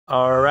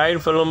Alright,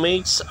 fellow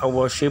mates,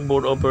 our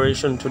shipboard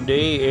operation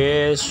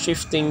today is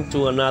shifting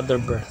to another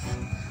berth.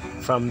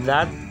 From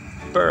that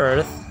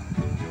berth,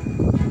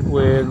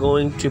 we're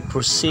going to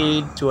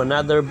proceed to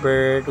another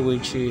berth,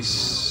 which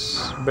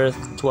is berth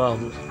 12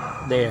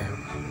 there.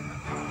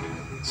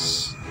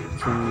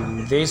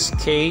 In this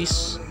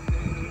case,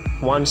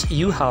 once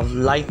you have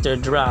lighter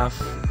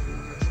draft,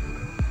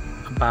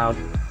 about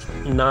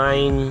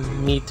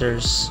 9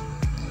 meters,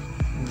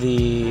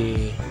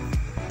 the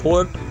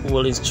port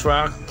will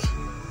instruct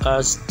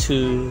us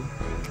to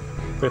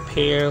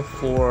prepare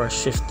for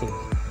shifting,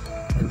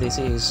 and this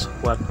is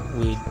what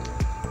we're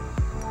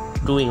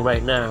doing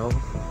right now.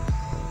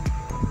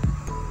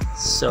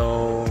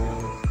 So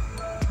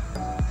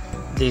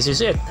this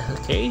is it.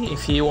 Okay,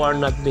 if you are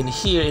not been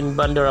here in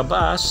Bandar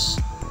Abbas,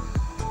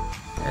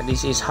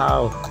 this is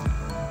how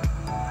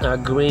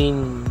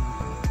grain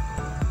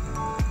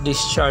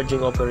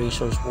discharging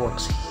operations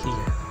works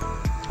here.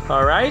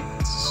 Alright,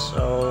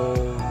 so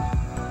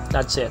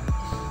that's it.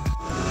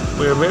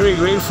 We're very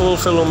grateful,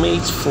 fellow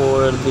mates,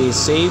 for the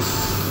safe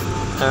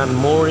and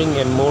mooring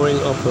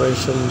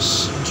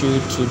operations due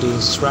to the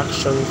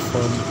instruction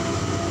from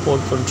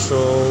port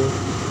control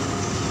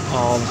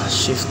of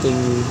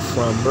shifting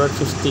from berth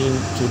 15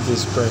 to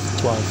this berth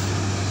 12,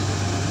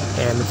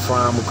 and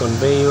from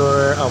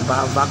conveyor of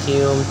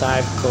vacuum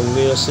type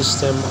conveyor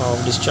system of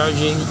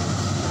discharging,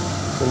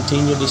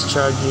 continue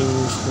discharging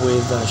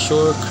with a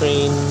shore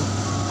crane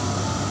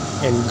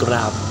and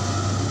grab,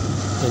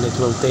 and it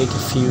will take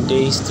a few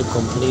days to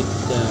complete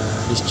the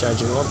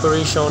discharging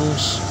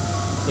operations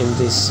in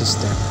this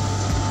system.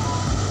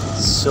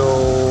 So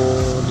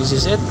this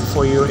is it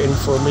for your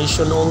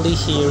information only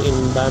here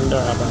in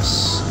Bandar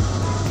Abbas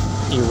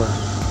era.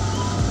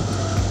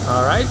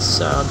 Alright,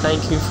 so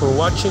thank you for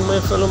watching, my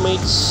fellow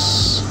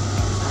mates.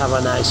 Have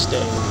a nice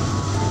day.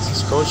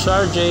 This is Coach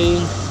RJ.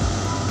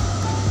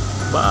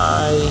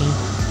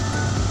 Bye.